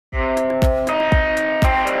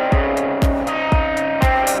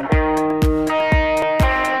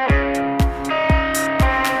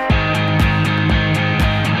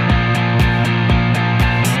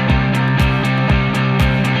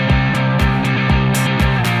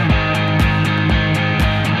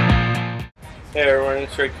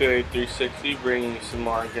it's Rico 360 bringing you some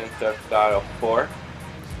more Grand Theft Auto 4.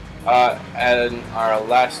 In our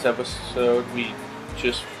last episode, we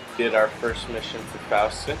just did our first mission for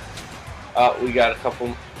Faustin. We got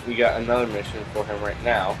another mission for him right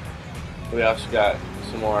now. We also got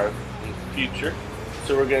some more in the future.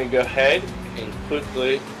 So we're going to go ahead and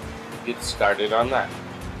quickly get started on that.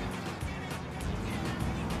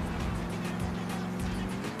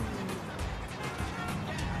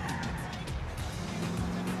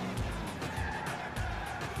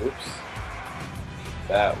 Oops.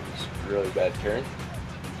 That was a really bad turn.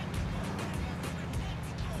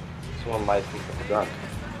 Someone might think I'm drunk.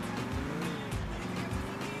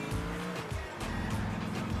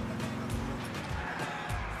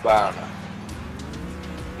 But I don't know.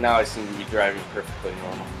 Now I seem to be driving perfectly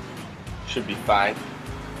normal. Should be fine.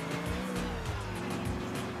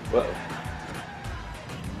 Whoa.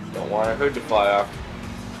 Don't want our hood to fly off.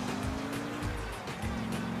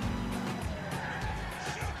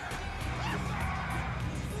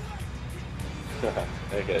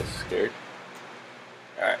 That guy's scared.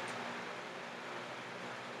 Alright.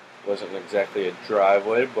 Wasn't exactly a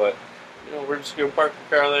driveway, but you know, we're just gonna park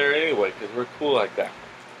the car there anyway, because we're cool like that.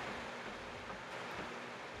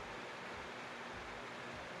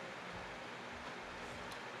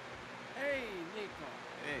 Hey, Nico.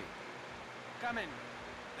 Hey, Come in.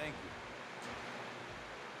 thank you.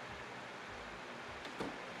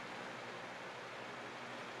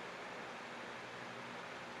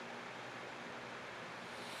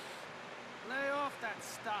 Lay off that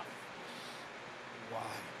stuff.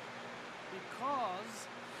 Why? Because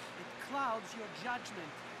it clouds your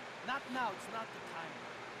judgment. Not now, it's not the time.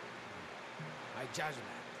 My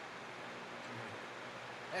judgment.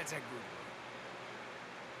 That's a good one.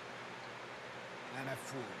 I'm a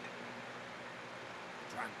fool.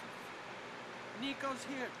 Drunk. Nico's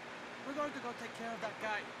here. We're going to go take care of that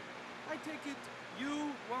guy. I take it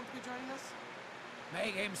you won't be joining us?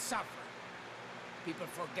 Make him suffer. People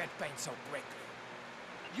forget pain so quickly.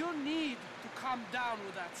 You need to calm down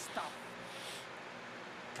with that stuff.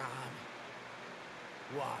 Calm.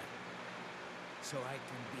 Why? So I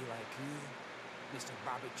can be like you, Mr.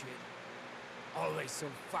 Barbitude? Always so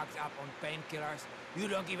fucked up on painkillers. You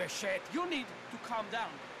don't give a shit. You need to calm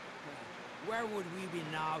down. Where would we be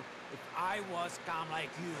now if I was calm like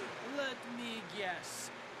you? Let me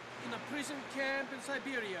guess. In a prison camp in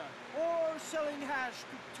Siberia, or selling hash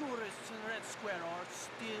to tourists in Red Square, or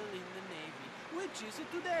still in the Navy. Which is it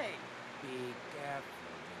today? Be careful,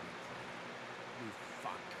 Dimitri. You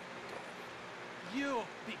fucking devil. You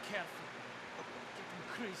be careful. Getting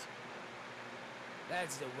crazy.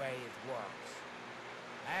 That's the way it works.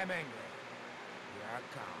 I'm angry. You are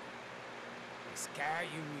calm. I scare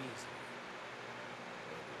you easily.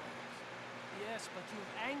 It works. Yes, but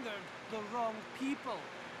you've angered the wrong people.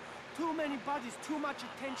 Too many bodies, too much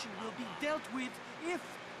attention will be dealt with if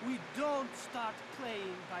we don't start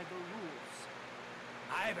playing by the rules.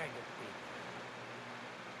 I've angered people.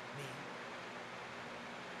 Me?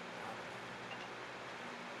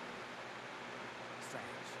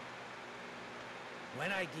 Strange.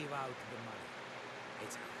 When I give out the money,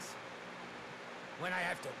 it's us. When I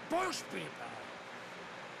have to push people,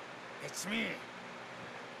 it's me.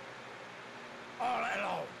 All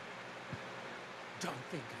alone. Don't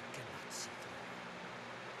think I cannot see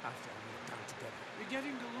through. After we've done together. You're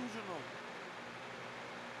getting delusional.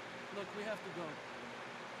 Look, we have to go.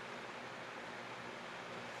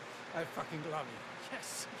 I fucking love you.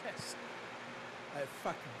 Yes, yes. I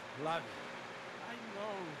fucking love you. I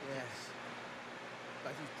know. Yes.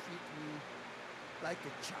 But you treat me like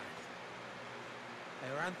a child.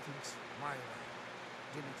 I run things my way.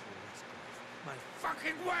 Dimitri, let's go. My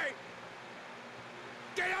fucking way!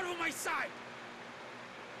 Get out of my sight!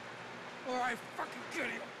 Or I fucking kill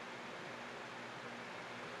you!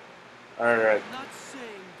 Alright. I'm not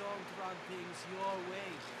saying don't run things your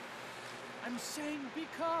way. I'm saying be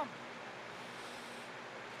calm.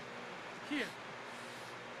 Here.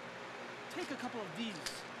 Take a couple of these.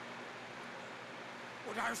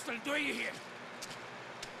 What are you still doing here?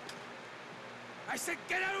 I said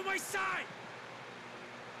get out of my sight!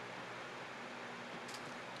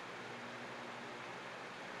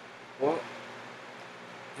 Well,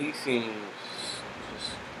 he seems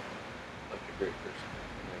just like a great person.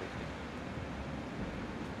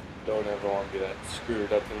 Don't ever want to be that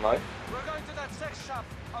screwed up in life. We're going to that sex shop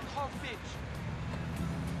on Hog Beach.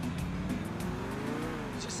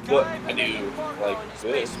 This What guy I been do making porno like in his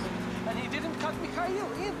this. basement, and he didn't cut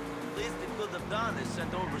Mikhail in. Least they could have done is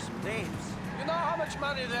sent over some names. You know how much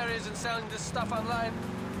money there is in selling this stuff online?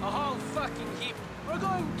 A whole fucking heap. We're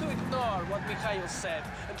going to ignore what Mikhail said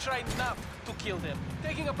and try not to kill them.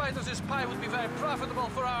 Taking a bite of this pie would be very profitable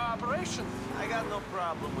for our operation. I got no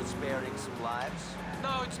problem with sparing some lives.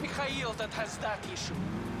 No, it's Mikhail that has that issue.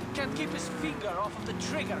 Can't keep his finger off of the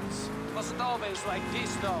triggers. Wasn't always like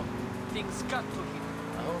this, though. Things got to him.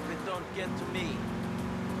 I hope it don't get to me.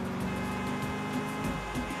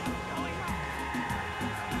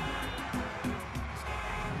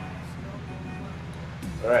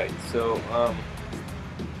 Alright, so,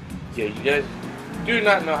 yeah, you guys do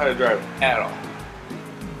not know how to drive at all.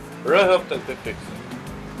 I really hope that they fix it.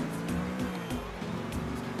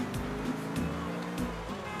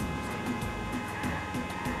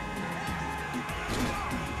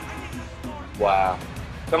 Wow.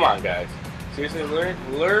 Come on, guys. Seriously,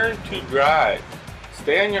 learn to drive.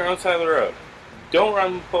 Stay on your own side of the road. Don't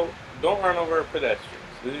run over pedestrians.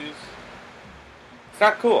 It's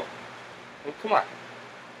not cool. I mean, come on.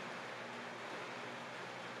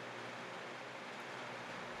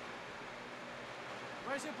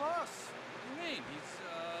 Where's your boss? What do you mean?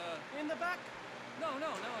 He's, In the back? No,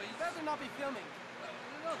 he's... Better not be filming.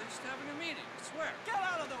 No, they're just having a meeting, I swear. Get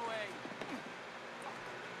out of the way!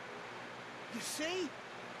 You see?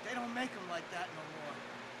 They don't make them like that no more.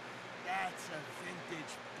 That's a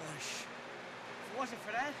vintage Bush. If it wasn't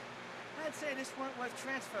for that, I'd say this weren't worth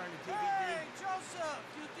transferring to DVD. Hey, Joseph!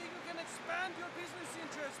 You think you can expand your business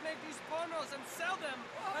interests, make these pornos and sell them,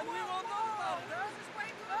 and we won't know about it, huh? Just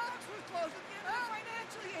wait till the books were closed at the end of the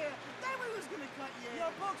financial year. Then we was gonna cut you in.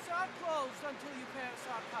 Your books are closed until you pay us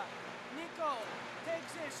our cut. Nico, take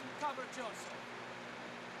this and cover Joseph.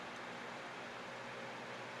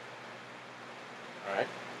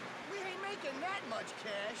 Alright. We ain't making that much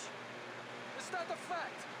cash. It's not a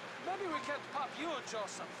fact. Maybe we can't pop you,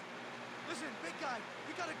 Joseph. Listen, big guy,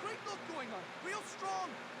 you got a great look going on. Real strong.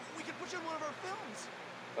 We can put you in one of our films.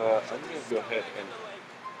 I'm gonna go ahead and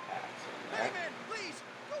pass on Hey, that. man, please,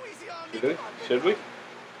 go easy on me. Should we? Come on, big Should we?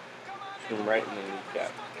 Come on, Shoot him Nico, right in the get off kneecap.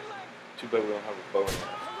 his fucking leg. Too bad we don't have a bow in there.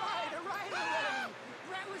 All right already.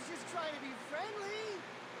 Brett was just trying to be friendly.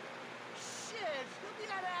 Shit, he'll be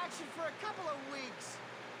out of action for a couple of weeks.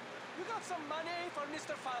 You got some money for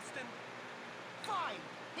Mr. Faustin? Fine,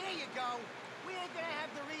 here you go. We ain't gonna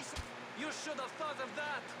have the reason. You should have thought of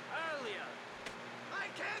that earlier. I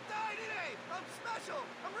can't die today. I'm special.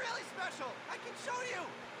 I'm really special. I can show you.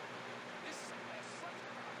 This is a mess.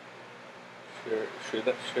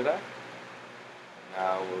 Should I?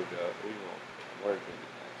 Now we won't work in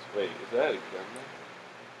this. Wait, is that a gun there?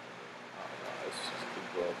 Oh no, it's just the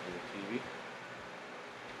glove from the TV.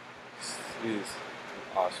 This is an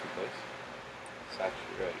awesome place. It's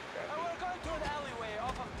actually really crappy. We're going to an alleyway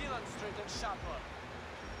off of Dillon Street in Shopper.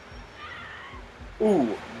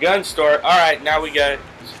 Ooh, gun store. Alright, now we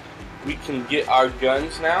can get our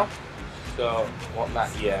guns now. So, well, not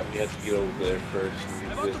yet. We have to get over there first.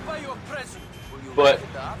 I want to buy you a present. But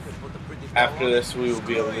after this, we will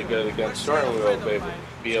be able to go to the gun store and we will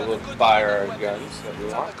be able to buy our guns that we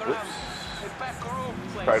want. Oops.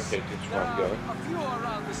 Probably pay attention where I'm going. A few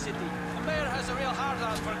around the city. The mayor has a real hard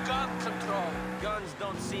on for gun control. Guns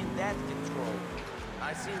don't seem that controlled.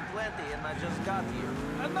 I seen plenty and I just got here.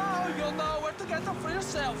 And now you'll know where to get them for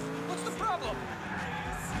yourself. What's the problem?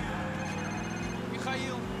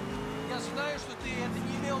 Михаил, я знаю, что ты это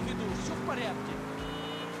не имел в виду. Все в порядке.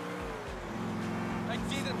 I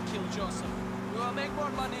didn't kill Joseph. We will make more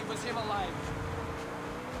money with him alive.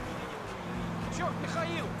 Черт,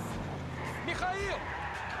 Михаил! Михаил!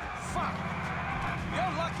 Fuck!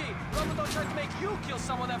 You're lucky. Roman don't try to make you kill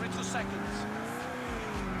someone every 2 seconds.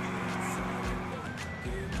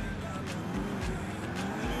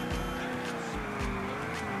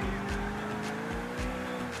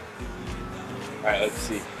 Alright, let's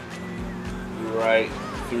see. Right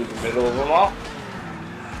through the middle of them all.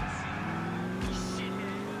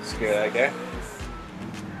 Scare that guy.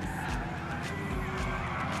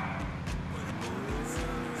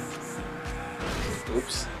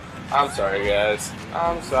 Oops. I'm sorry, guys.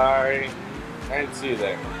 I'm sorry. I didn't see you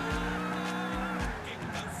there.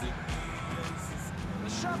 The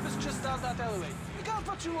shop is just down that alleyway. You got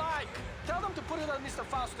what you like. Tell them to put it on Mr.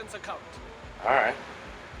 Faustin's account. Alright.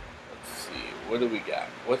 Let's see. What do we got?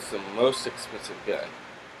 What's the most expensive gun?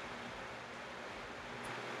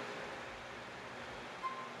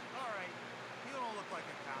 All right, you don't look like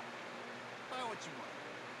a cop. Buy what you want.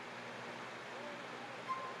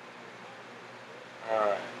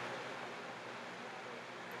 Alright.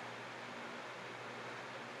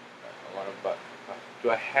 I want to buy. Do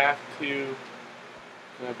I have to?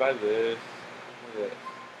 Can I buy this? What is this?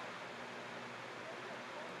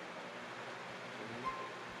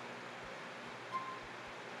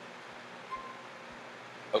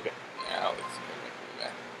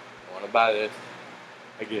 buy this.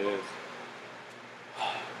 I guess.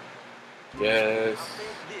 Yes. I'll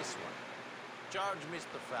take this one. Charge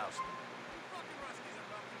Mr. Faustin.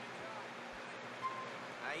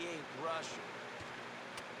 I ain't Russian.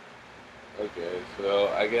 Okay, so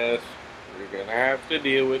I guess we're gonna have to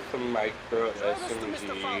deal with some micro Drive us to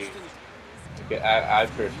Mr. SMG. Faustin. Okay, I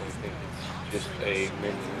personally think it's just a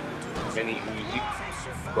mini Uzi,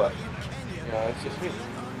 but you know, it's just me.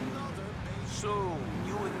 So,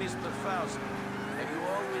 you and Mr. Faustin, have you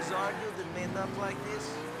always argued and made up like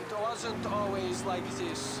this? It wasn't always like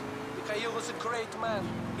this. Mikhail was a great man.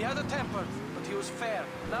 He had a temper, but he was fair.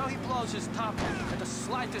 Now he blows his top at the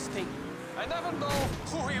slightest thing. I never know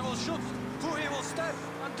who he will shoot, who he will stab.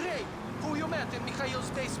 Andrei, who you met in Mikhail's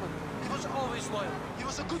basement. He was always loyal. He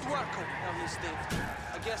was a good worker. Now he's dead.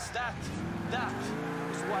 I guess that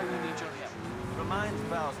is why we need your help. Remind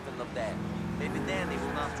Faustin of that. Maybe then he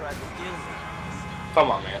will not try to kill me.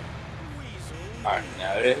 Come on, man. All right,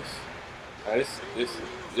 now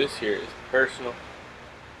this here is personal.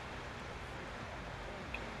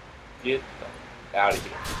 Get the out of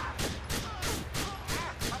here.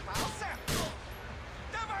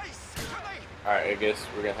 Alright, I guess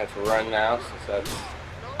we're gonna have to run now since that's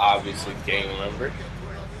obviously gang member.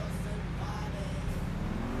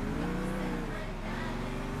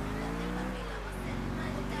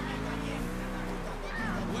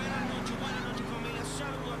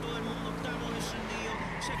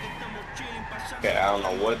 Okay, I don't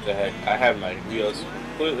know what the heck. I have my wheels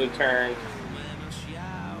completely turned.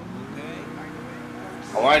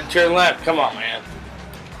 I want to turn left. Come on, man.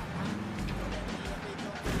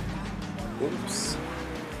 Oops.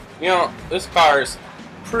 You know, this car is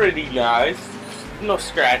pretty nice. No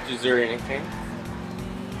scratches or anything.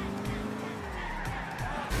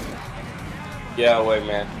 Get out of the way,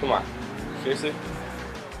 man. Come on. Seriously?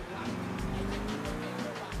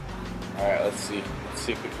 Alright, let's see. Let's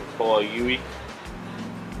see if we can pull a Yui.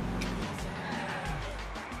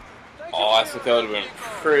 Oh, I think that would have been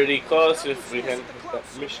pretty close if we hadn't hit that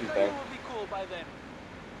mission thing.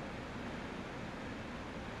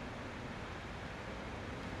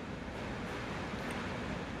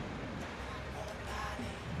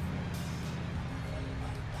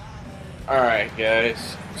 Alright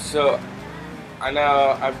guys, so I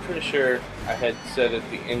know, I'm pretty sure I had said at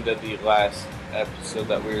the end of the last episode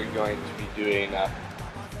that we were going to be doing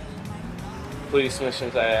police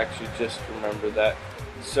missions. I actually just remembered that.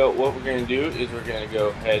 So what we're going to do is we're going to go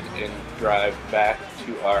ahead and drive back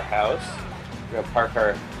to our house. We're going to park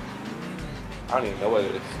our, I don't even know what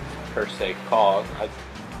it's per se called.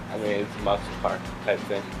 I mean, it's a muscle car type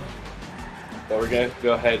thing. So we're going to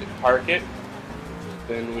go ahead and park it.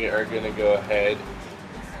 Then we are going to go ahead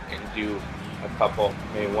and do a couple,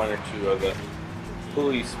 maybe one or two of the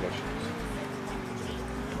police missions.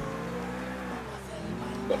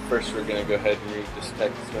 But first we're going to go ahead and read this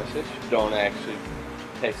text message. Don't actually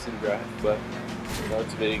text and drive, but you know,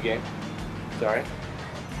 it's a video game. Sorry.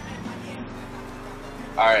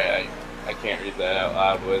 Alright, I can't read that out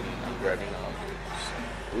loud when I'm driving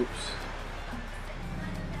on. Oops.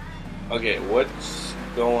 Okay, what's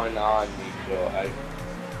going on, Nico? I'm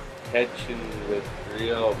catching with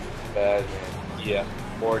real bad man. Yeah,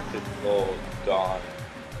 Portugal Dawn.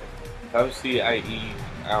 Come see IE.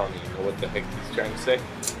 I don't even know what the heck he's trying to say.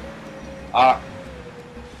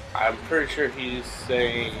 I'm pretty sure he's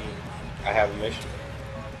saying I have a mission.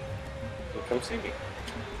 So come see me.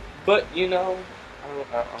 But you know, I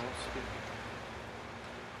don't speak.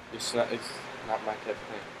 It's not my type of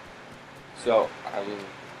thing. So I'm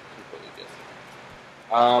completely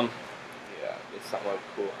different. Yeah, it's not like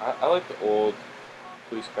cool. I like the old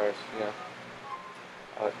police cars. You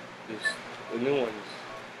know, the new ones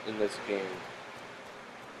in this game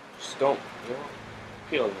just don't, you know,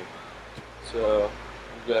 appeal to me. So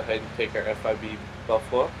we'll go ahead and take our FIB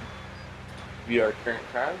Buffalo, view our current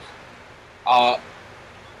crimes.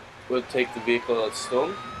 We'll take the vehicle that's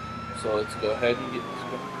stolen. So let's go ahead and get this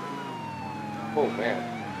going. Oh man,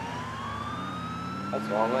 that's a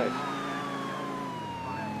long way.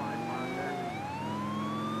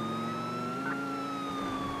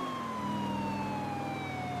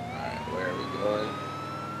 Alright, where are we going?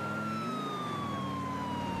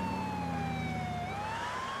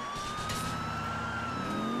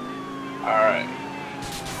 Alright.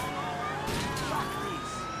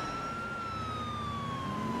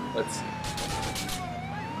 Let's see.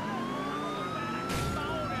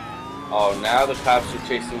 Oh, now the cops are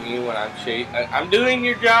chasing me when I'm doing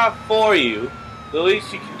your job for you. The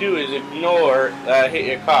least you can do is ignore that I hit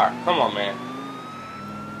your car. Come on, man.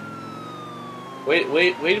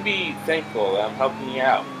 Way to be thankful that I'm helping you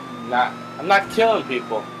out. I'm not killing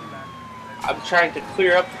people. I'm trying to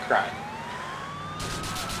clear up the crime.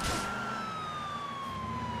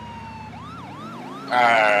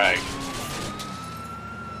 Alright.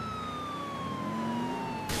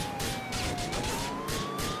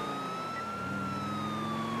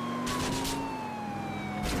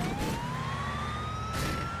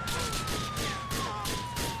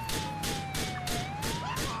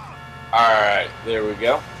 Alright, there we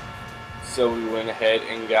go. So we went ahead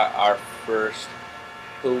and got our first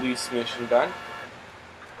police mission done.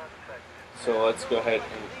 So let's go ahead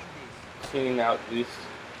and clean out these.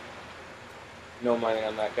 No money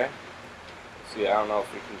on that guy. Let's see, I don't know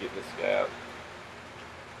if we can get this guy out.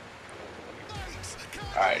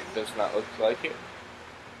 Alright, does not look like it.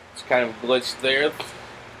 It's kind of glitched there.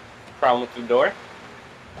 Problem with the door.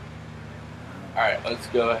 Alright, let's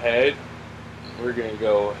go ahead. We're going to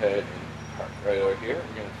go ahead and park right over here.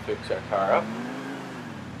 We're going to fix our car up.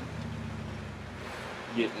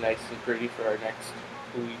 Get nice and pretty for our next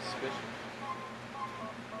police mission.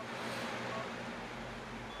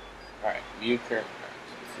 Alright, view current crimes.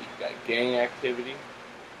 Let's see, you got gang activity.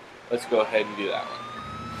 Let's go ahead and do that one.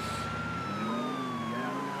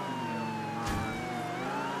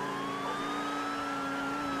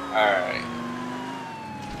 Alright.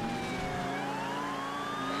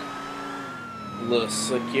 A little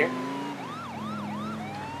slick here.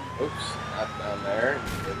 Oops, not down there.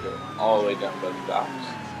 We'll go all the way down by the docks.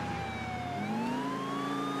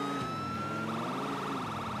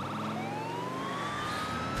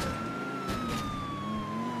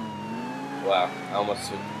 Wow, I almost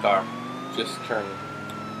hit the car. Just turned.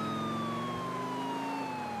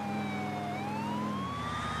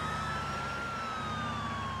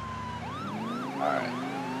 Alright.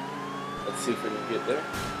 Let's see if we can get there.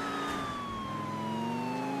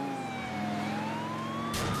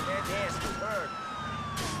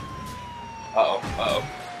 Uh-oh, uh-oh.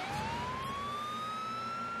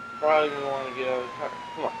 Probably gonna want to get out of the car.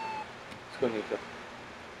 Come on. Let's go, Nico.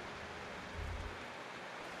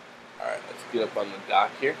 Alright, let's get up on the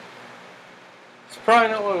dock here. It's probably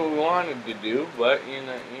not what we wanted to do, but you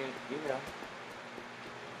know,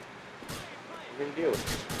 we're gonna deal with it.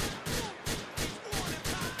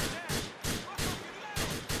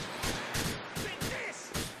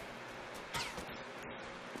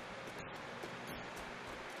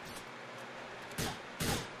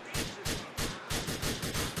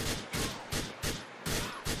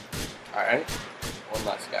 Alright, one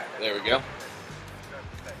last guy. There we go.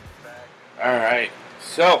 Alright,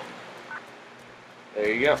 so,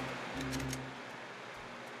 there you go.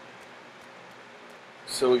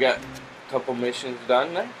 So we got a couple missions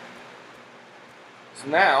done there. So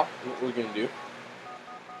now, what we're going to do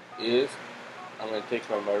is, I'm going to take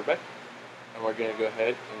my motorbike, and we're going to go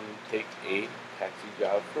ahead and take a taxi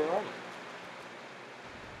job for Roman.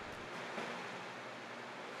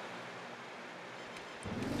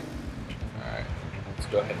 Alright, let's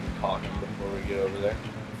go ahead and call him before we get over there.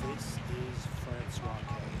 This is Francois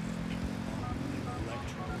K. on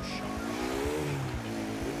electroshock.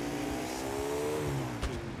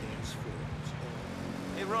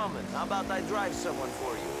 Hey, Roman, how about I drive someone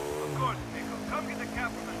for you? Of course, Nico. Come get the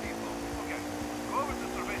cab from the depot. Okay. Go over to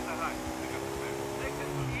Cerveza Heights. Pick up the fare. Take them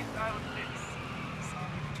to East Island City.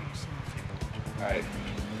 Alright,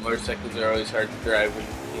 motorcycles are always hard to drive when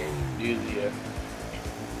you can't do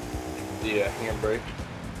the handbrake.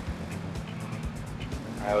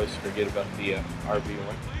 I always forget about the RB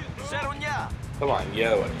one. Come on, the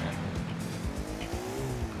other way, man.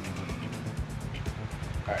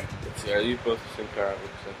 Alright, let's see, are these both the same car? It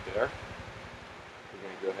looks like they are. We're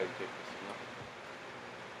going to go ahead and take this one up.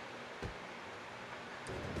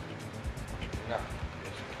 No, I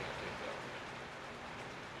guess we can't take that one.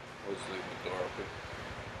 We'll just leave the door open.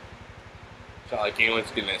 It's not like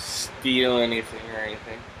anyone's going to steal anything or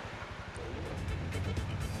anything.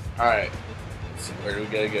 Alright, let's see, where do we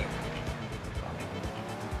gotta go?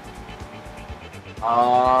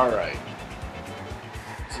 Alright.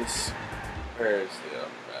 Where is the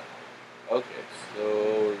other map? Okay, so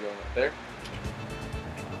we're going up there.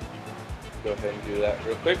 Go ahead and do that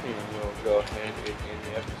real quick, and then we'll go ahead and end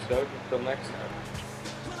the episode. Until next time.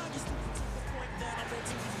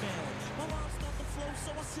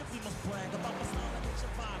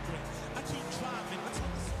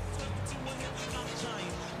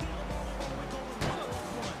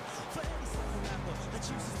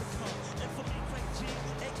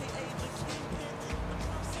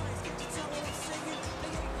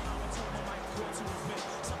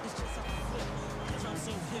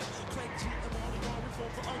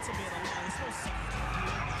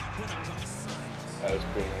 That was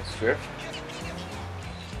pretty nice drift.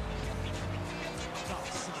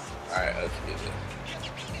 Alright. Alright, let's get this.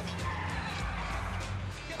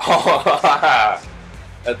 Oh,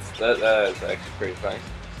 that is actually pretty funny.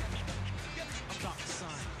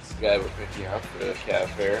 The guy we're picking up for the cab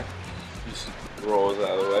fare just rolls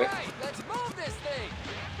out of the way. Let's move this thing.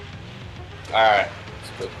 Alright,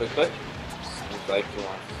 let's go quickly. Seems like you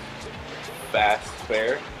want fast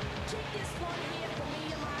fare.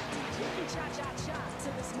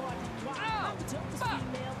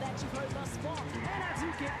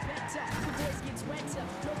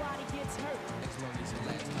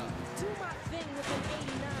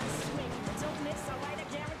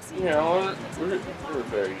 You know, we're a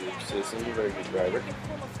very good citizen, we're a very good driver.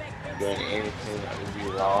 Doing anything that would be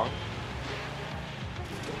wrong.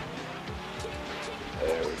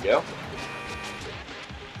 There we go.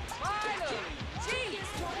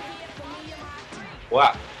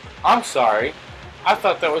 Wow, I'm sorry. I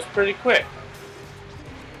thought that was pretty quick.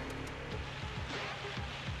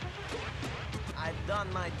 I've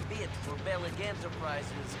done my bit for Bellic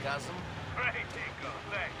Enterprises, cousin. Great, Nico.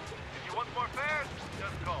 Thanks. If you want more fares,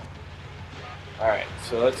 just call. Alright,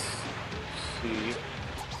 so let's see.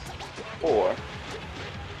 Or,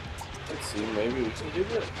 let's see, maybe we can do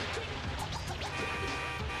this.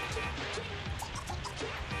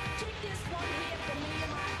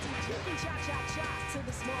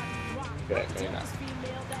 Okay, maybe not.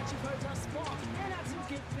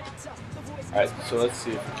 Alright, so let's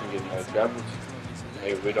see if we can get another job.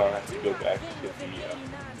 Maybe we don't have to go back to the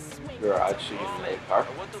garage to get another car.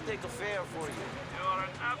 I want to take a fare for you. You're an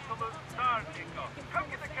absolute star, Nico. Come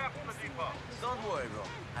get the cab from the depot. Don't worry, bro.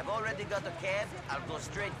 I've already got a cab. I'll go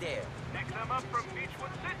straight there. Pick them up from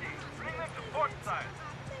Beachwood City. Bring them to Portside.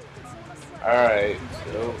 Alright,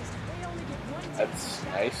 so that's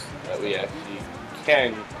nice that we actually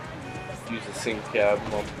can use the same cab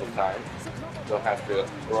multiple times. Don't have to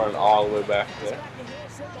run all the way back there.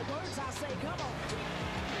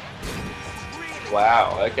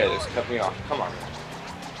 Wow, that guy just cut me off. Come on.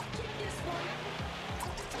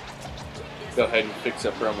 Go ahead and fix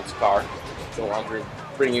up Roman's car. Don't want her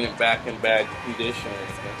bringing it back in bad condition or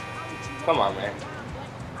anything. Come on, man.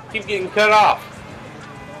 Keep getting cut off.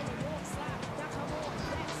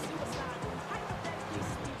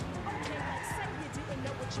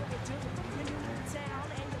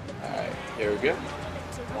 Alright, here we go.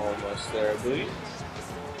 Almost there, I believe.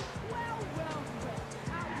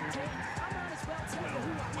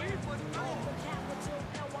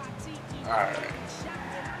 Alright.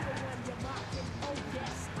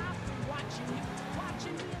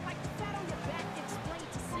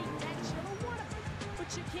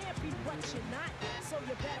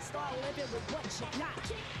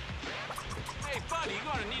 Hey, buddy, you're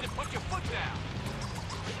gonna need to put your foot down.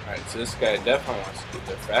 Alright, so this guy definitely wants to get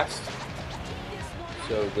there fast.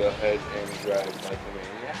 So go ahead and drive like a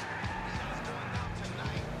maniac.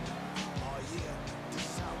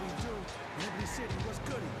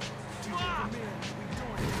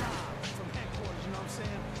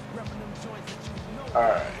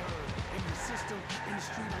 Alright.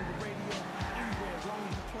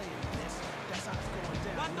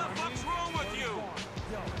 What the fuck's wrong with you?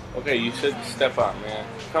 Okay, you should step up, man.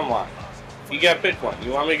 Come on. You gotta pick one.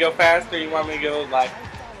 You want me to go fast or you want me to go, like,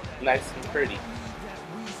 nice and pretty? You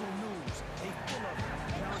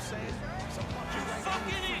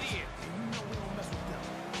fucking idiot!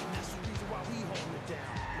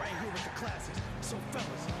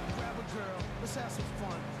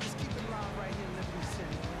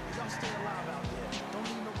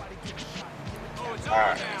 Oh, it's over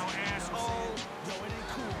Alright. now, asshole!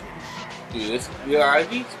 Dude,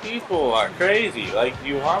 these people are crazy. Like, do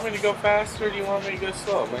you want me to go faster or do you want me to go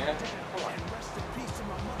slow, man? Come on.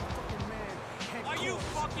 Are you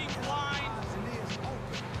fucking blind?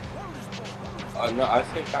 No, I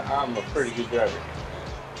think I'm a pretty good driver.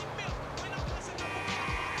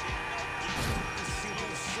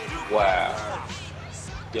 Wow.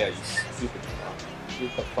 Yeah, you stupid fuck.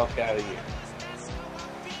 Get the fuck out of here.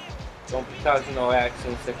 Don't be causing no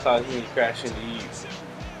accidents that cause me to crash into you.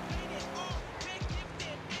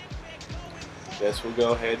 Guess we'll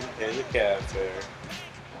go ahead and pay the cab fare.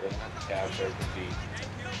 Or not the cab fare, but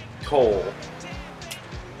the toll.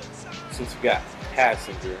 Since we got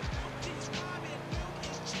passenger.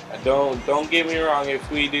 Don't get me wrong, if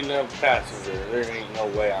we didn't have a passenger, there ain't no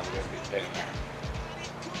way I'm gonna be paying that.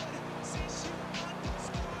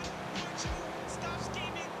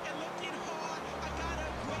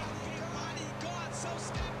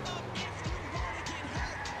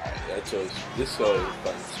 Alright, this is always a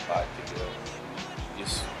fun spot to go.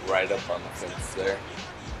 Just right up on the fence there.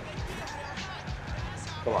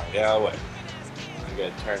 Come on, get out of the way. I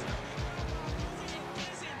gotta turn.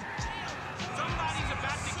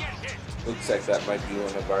 Looks like that might be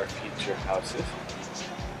one of our future houses.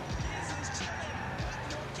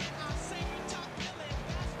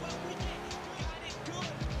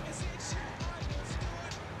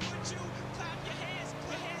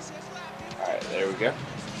 Alright, there we go.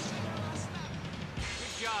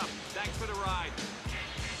 Good job. Thanks for the ride.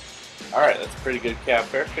 Alright, that's a pretty good cab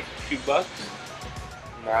fare. 52 bucks.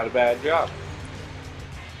 Not a bad job.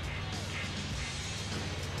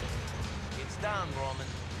 It's down, Roman.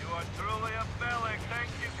 You are truly a belly. Thank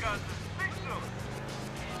you, cousin. Speak soon.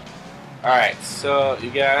 Alright, so you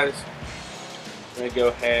guys, I'm going to go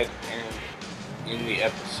ahead and end the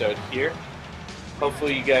episode here.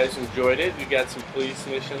 Hopefully you guys enjoyed it. We got some police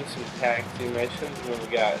missions, some tag team missions, and then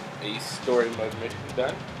we got a story mode mission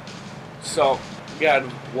done. So, we got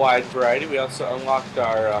a wide variety. We also unlocked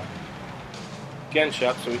our gun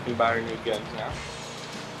shop so we can buy our new guns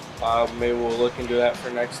now. Maybe we'll look into that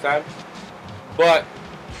for next time. But,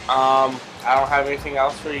 I don't have anything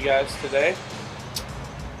else for you guys today.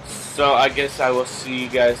 So, I guess I will see you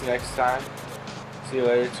guys next time. See you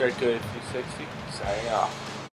later. It's Red2A360. Signing off.